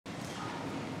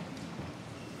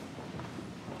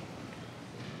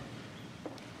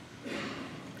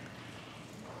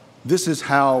This is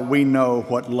how we know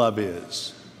what love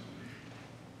is.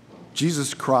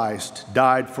 Jesus Christ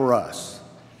died for us,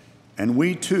 and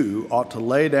we too ought to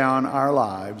lay down our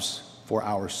lives for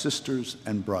our sisters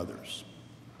and brothers.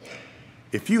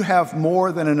 If you have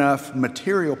more than enough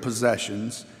material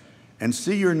possessions and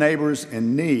see your neighbors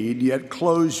in need, yet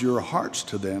close your hearts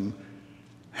to them,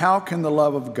 how can the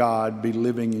love of God be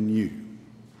living in you?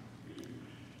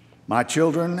 My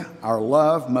children, our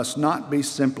love must not be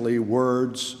simply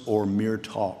words or mere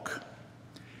talk.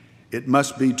 It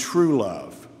must be true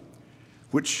love,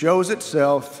 which shows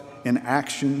itself in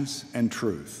actions and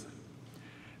truth.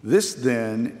 This,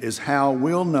 then, is how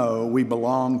we'll know we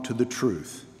belong to the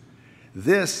truth.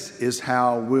 This is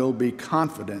how we'll be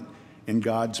confident in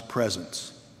God's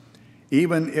presence,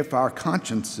 even if our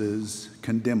consciences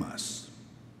condemn us.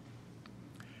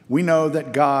 We know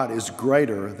that God is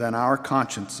greater than our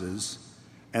consciences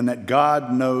and that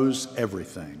God knows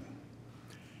everything.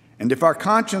 And if our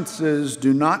consciences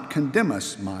do not condemn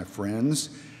us, my friends,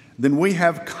 then we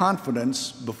have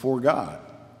confidence before God,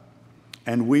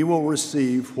 and we will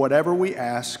receive whatever we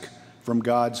ask from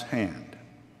God's hand.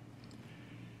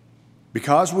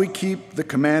 Because we keep the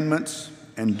commandments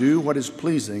and do what is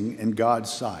pleasing in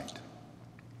God's sight.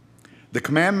 The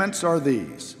commandments are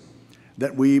these: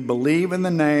 that we believe in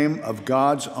the name of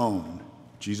God's own,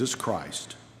 Jesus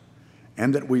Christ,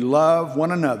 and that we love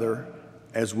one another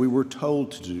as we were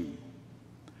told to do.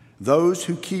 Those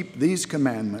who keep these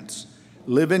commandments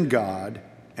live in God,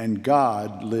 and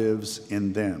God lives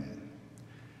in them.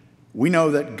 We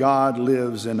know that God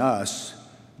lives in us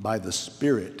by the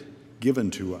Spirit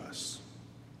given to us.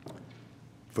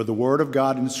 For the word of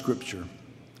God in Scripture,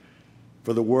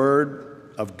 for the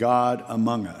word of God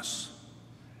among us,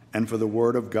 and for the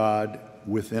word of God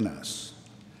within us.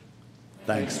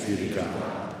 Thanks be to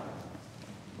God.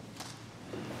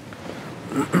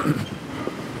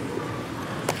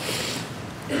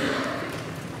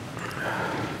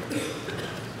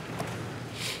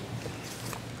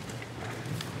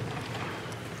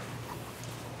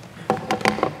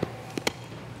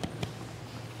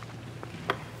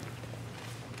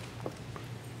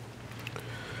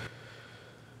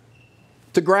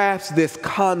 To grasp this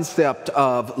concept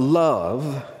of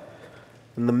love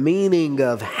and the meaning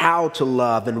of how to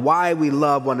love and why we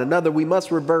love one another, we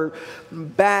must revert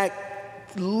back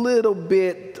a little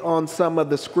bit on some of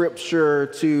the scripture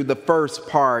to the first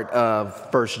part of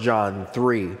 1 John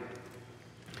 3.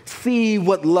 See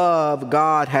what love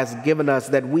God has given us,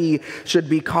 that we should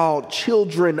be called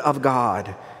children of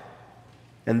God.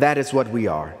 And that is what we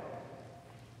are.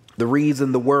 The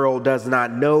reason the world does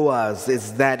not know us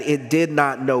is that it did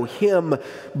not know him.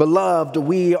 Beloved,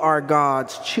 we are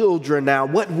God's children now.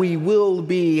 What we will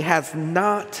be has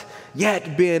not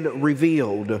yet been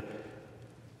revealed.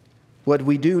 What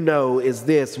we do know is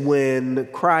this: when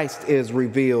Christ is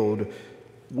revealed,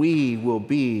 we will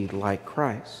be like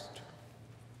Christ.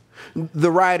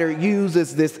 The writer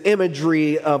uses this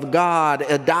imagery of God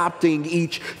adopting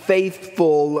each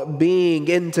faithful being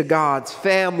into God's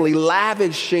family,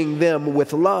 lavishing them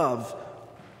with love.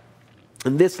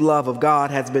 And this love of God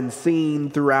has been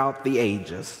seen throughout the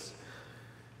ages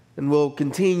and will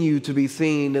continue to be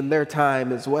seen in their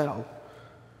time as well.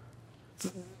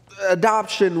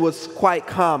 Adoption was quite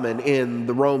common in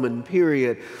the Roman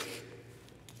period.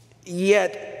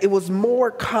 Yet it was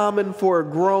more common for a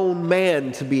grown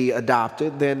man to be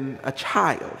adopted than a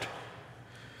child.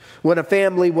 When a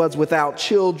family was without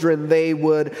children, they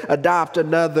would adopt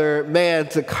another man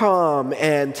to come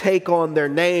and take on their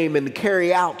name and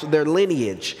carry out their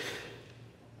lineage.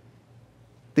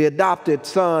 The adopted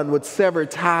son would sever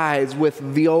ties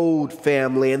with the old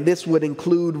family, and this would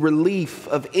include relief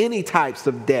of any types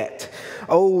of debt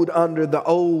owed under the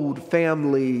old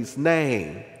family's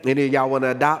name. Any of y'all want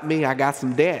to adopt me? I got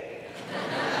some debt.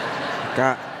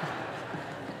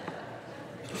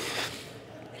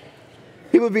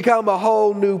 He would become a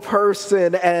whole new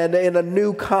person and in a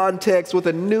new context with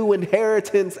a new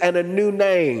inheritance and a new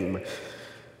name.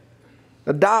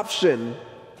 Adoption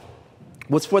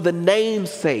was for the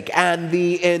namesake and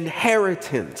the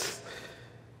inheritance.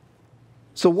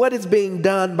 So what is being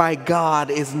done by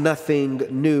God is nothing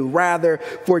new. Rather,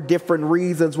 for different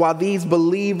reasons, while these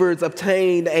believers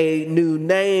obtained a new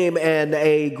name and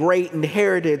a great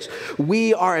inheritance,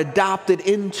 we are adopted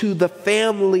into the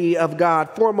family of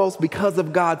God, foremost because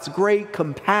of God's great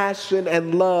compassion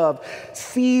and love.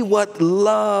 See what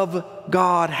love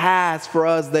God has for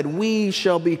us, that we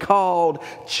shall be called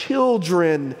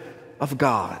children of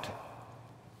God.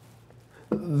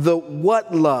 The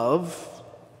what love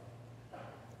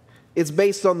is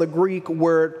based on the Greek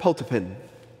word potipin,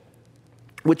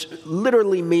 which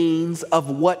literally means of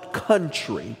what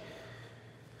country.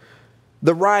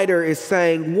 The writer is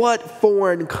saying, what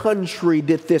foreign country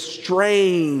did this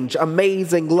strange,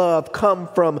 amazing love come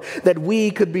from that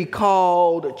we could be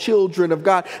called children of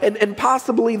God? And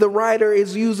possibly the writer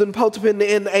is using Potapin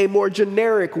in a more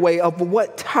generic way of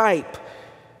what type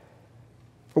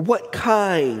or what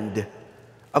kind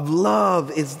of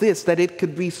love is this that it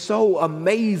could be so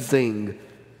amazing.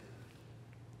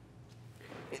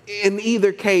 In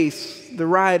either case, the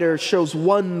writer shows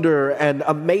wonder and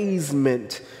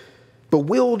amazement,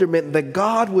 bewilderment that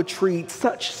God would treat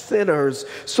such sinners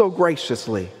so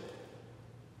graciously.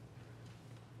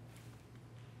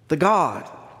 The God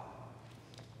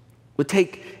would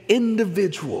take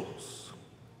individuals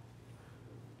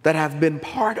that have been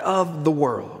part of the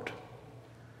world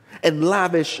and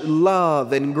lavish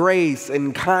love and grace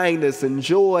and kindness and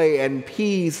joy and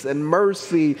peace and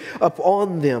mercy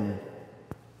upon them.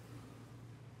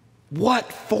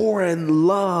 What foreign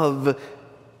love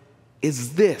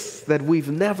is this that we've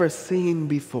never seen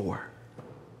before?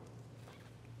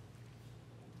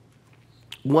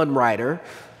 One writer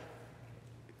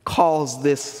calls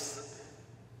this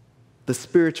the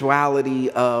spirituality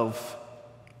of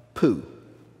poo.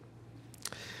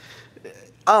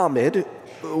 Ahmed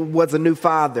was a new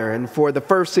father, and for the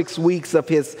first 6 weeks of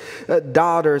his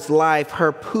daughter's life,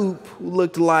 her poop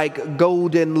looked like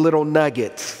golden little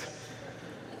nuggets.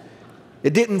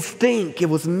 It didn't stink, it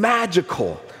was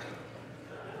magical.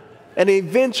 And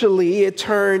eventually it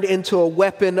turned into a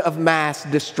weapon of mass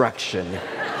destruction.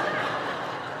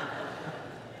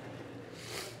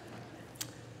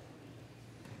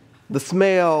 The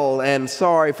smell and,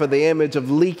 sorry for the image,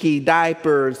 of leaky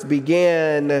diapers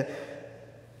began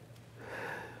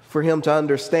for him to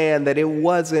understand that it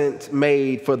wasn't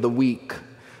made for the weak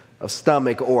of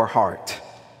stomach or heart.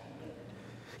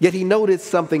 Yet he noticed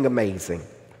something amazing.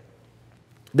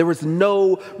 There was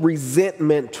no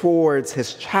resentment towards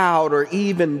his child or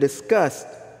even disgust.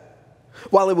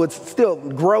 While it was still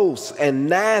gross and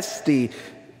nasty,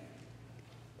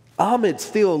 Ahmed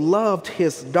still loved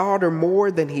his daughter more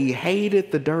than he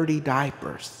hated the dirty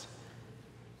diapers.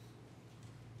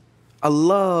 A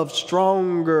love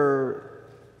stronger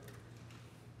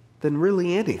than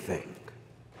really anything.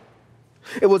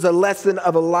 It was a lesson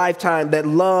of a lifetime that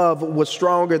love was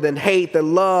stronger than hate, that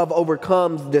love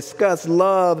overcomes disgust.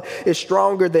 Love is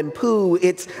stronger than poo.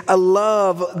 It's a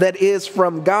love that is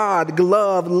from God.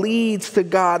 Love leads to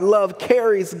God. Love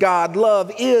carries God.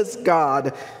 Love is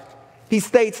God. He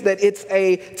states that it's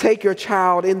a take your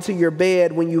child into your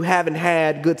bed when you haven't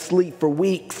had good sleep for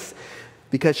weeks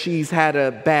because she's had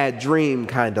a bad dream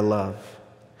kind of love.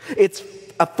 It's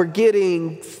a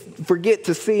forget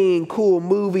to seeing cool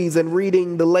movies and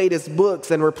reading the latest books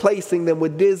and replacing them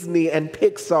with Disney and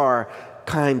Pixar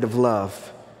kind of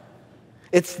love.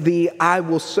 It's the I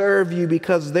will serve you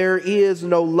because there is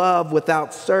no love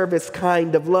without service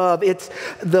kind of love. It's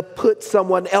the put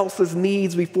someone else's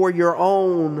needs before your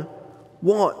own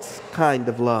wants kind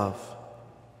of love.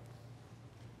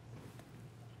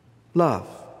 Love.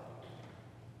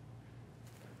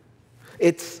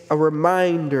 It's a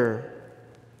reminder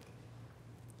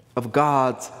of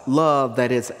God's love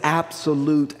that is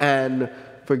absolute and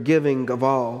forgiving of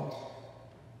all.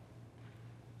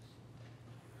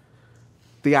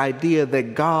 The idea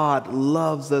that God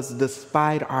loves us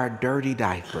despite our dirty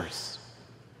diapers,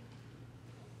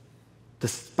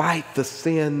 despite the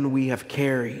sin we have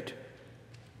carried,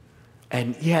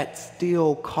 and yet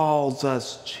still calls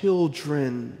us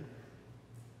children.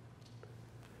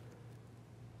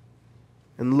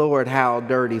 And Lord, how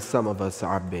dirty some of us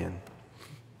have been.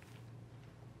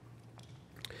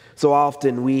 So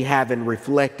often we haven't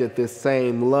reflected this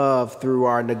same love through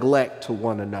our neglect to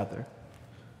one another.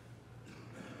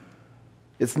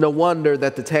 It's no wonder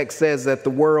that the text says that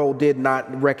the world did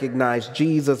not recognize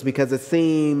Jesus, because it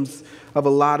seems of a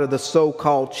lot of the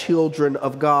so-called children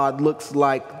of God looks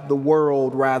like the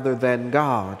world rather than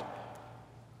God.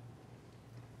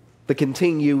 The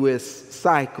continuous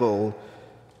cycle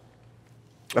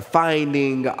of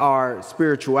finding our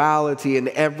spirituality in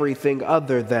everything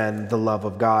other than the love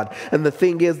of God. And the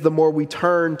thing is, the more we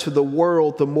turn to the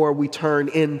world, the more we turn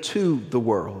into the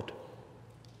world.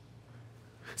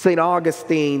 St.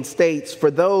 Augustine states, for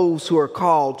those who are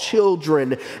called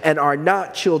children and are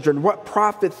not children, what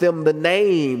profit them the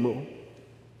name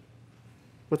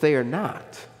what they are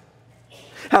not?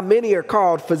 How many are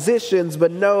called physicians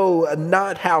but know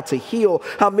not how to heal?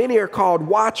 How many are called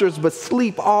watchers but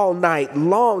sleep all night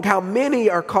long? How many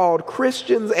are called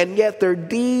Christians and yet their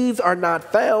deeds are not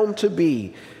found to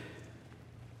be,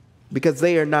 because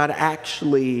they are not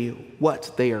actually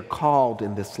what they are called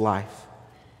in this life?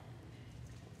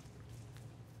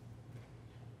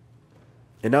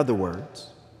 In other words,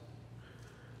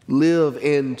 live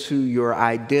into your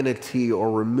identity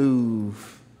or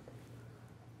remove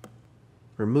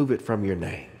it from your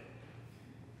name.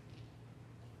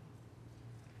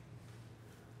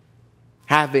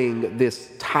 Having this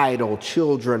title,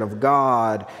 children of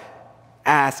God,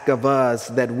 ask of us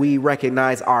that we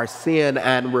recognize our sin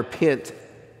and repent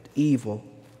evil.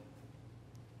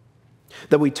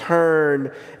 That we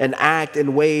turn and act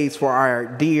in ways for our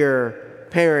dear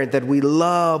parent, that we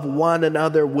love one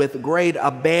another with great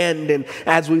abandon.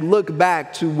 As we look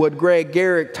back to what Greg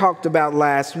Garrick talked about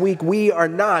last week, we are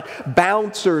not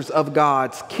bouncers of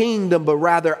God's kingdom, but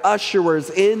rather usherers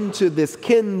into this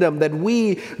kingdom, that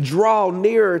we draw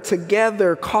nearer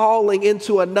together, calling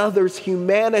into another's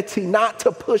humanity, not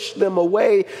to push them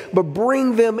away, but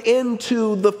bring them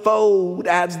into the fold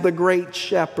as the great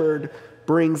shepherd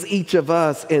brings each of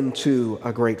us into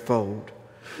a great fold.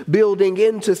 Building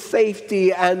into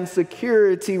safety and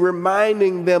security,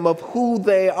 reminding them of who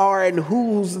they are and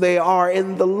whose they are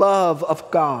in the love of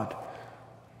God.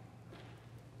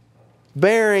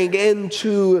 Bearing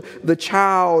into the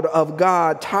child of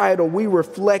God title, we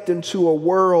reflect into a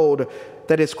world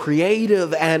that is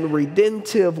creative and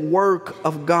redemptive work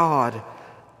of God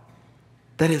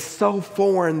that is so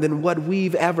foreign than what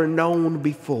we've ever known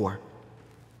before.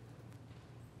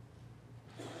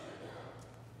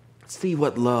 See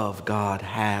what love God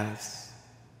has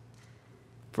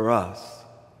for us.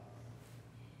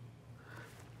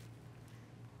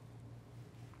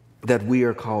 That we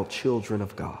are called children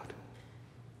of God.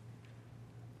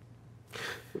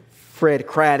 Fred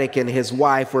Craddock and his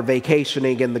wife were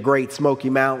vacationing in the Great Smoky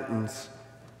Mountains.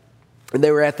 And they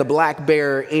were at the Black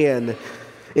Bear Inn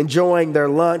enjoying their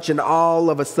lunch, and all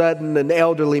of a sudden an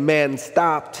elderly man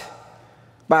stopped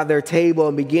by their table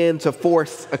and began to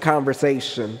force a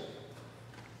conversation.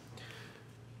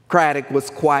 Craddock was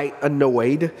quite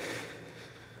annoyed,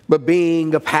 but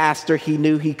being a pastor, he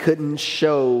knew he couldn't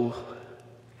show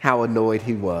how annoyed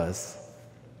he was.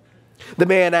 The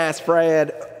man asked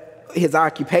Fred his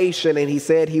occupation, and he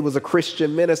said he was a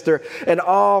Christian minister. And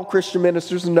all Christian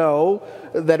ministers know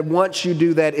that once you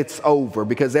do that, it's over,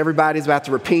 because everybody's about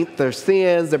to repeat their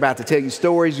sins. They're about to tell you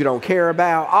stories you don't care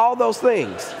about, all those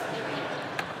things.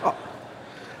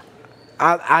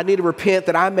 I need to repent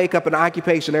that I make up an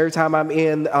occupation every time I'm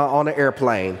on an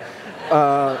airplane.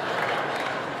 I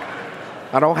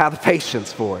don't have the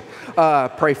patience for it.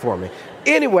 Pray for me.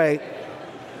 Anyway,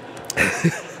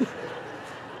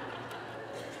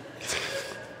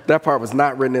 that part was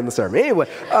not written in the sermon. Anyway,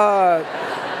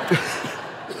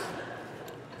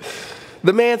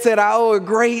 the man said, I owe a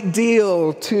great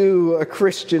deal to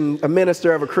a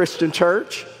minister of a Christian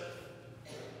church.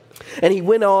 And he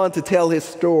went on to tell his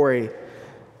story.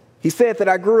 He said that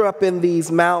I grew up in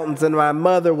these mountains and my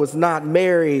mother was not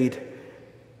married,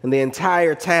 and the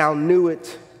entire town knew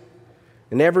it,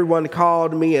 and everyone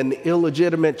called me an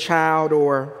illegitimate child,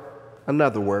 or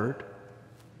another word.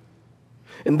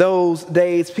 In those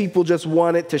days, people just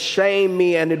wanted to shame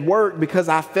me, and it worked because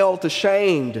I felt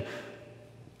ashamed.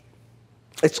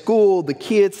 At school, the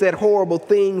kids said horrible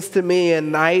things to me,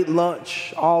 and I ate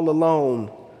lunch all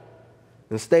alone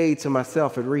and stayed to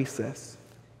myself at recess.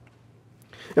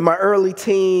 In my early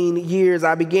teen years,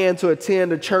 I began to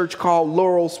attend a church called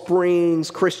Laurel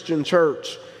Springs Christian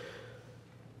Church.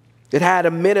 It had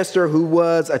a minister who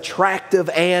was attractive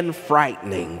and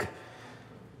frightening.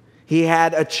 He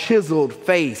had a chiseled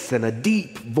face and a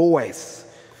deep voice.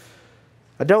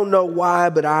 I don't know why,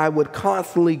 but I would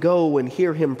constantly go and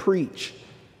hear him preach.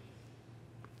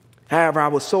 However, I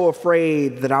was so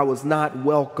afraid that I was not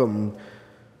welcome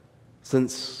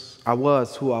since I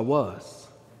was who I was.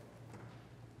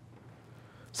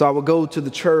 So I would go to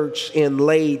the church in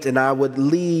late, and I would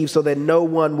leave so that no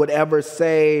one would ever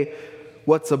say,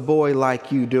 "What's a boy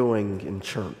like you doing in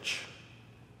church?"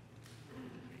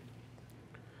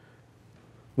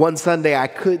 One Sunday I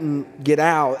couldn't get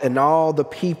out, and all the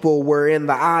people were in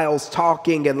the aisles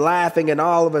talking and laughing, and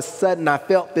all of a sudden I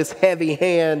felt this heavy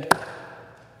hand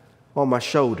on my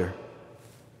shoulder.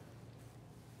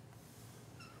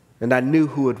 And I knew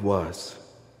who it was.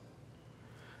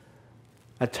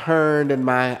 I turned and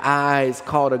my eyes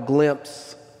caught a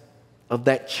glimpse of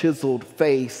that chiseled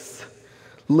face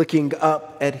looking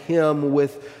up at him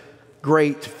with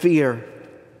great fear.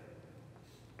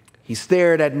 He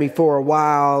stared at me for a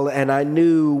while, and I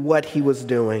knew what he was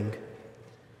doing.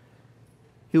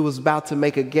 He was about to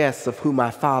make a guess of who my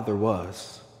father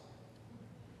was.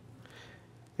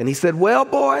 And he said, "Well,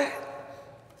 boy,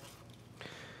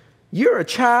 you're a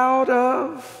child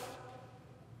of..."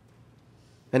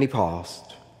 And he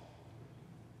paused.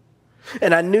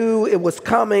 And I knew it was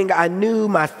coming. I knew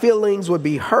my feelings would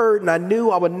be hurt, and I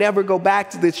knew I would never go back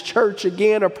to this church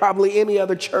again, or probably any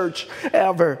other church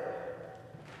ever.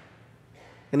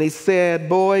 And he said,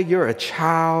 "Boy, you're a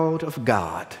child of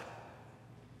God.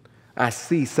 I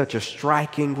see such a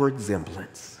striking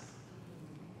resemblance."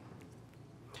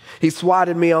 He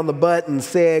swatted me on the butt and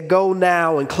said, "Go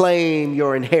now and claim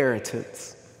your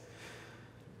inheritance."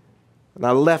 And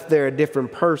I left there a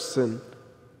different person.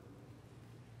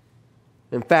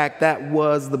 In fact, that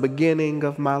was the beginning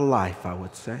of my life, I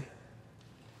would say.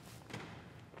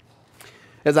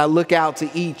 As I look out to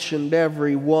each and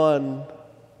every one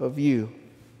of you,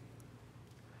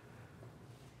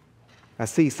 I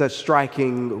see such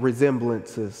striking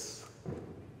resemblances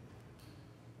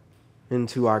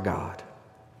into our God.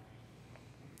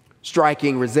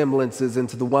 Striking resemblances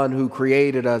into the one who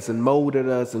created us and molded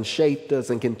us and shaped us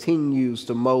and continues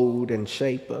to mold and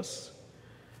shape us.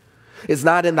 It's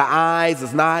not in the eyes,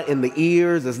 it's not in the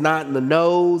ears, it's not in the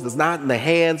nose, it's not in the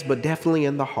hands, but definitely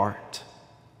in the heart.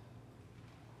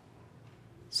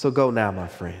 So go now, my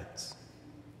friends,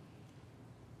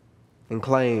 and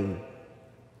claim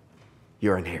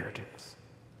your inheritance.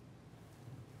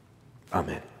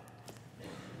 Amen.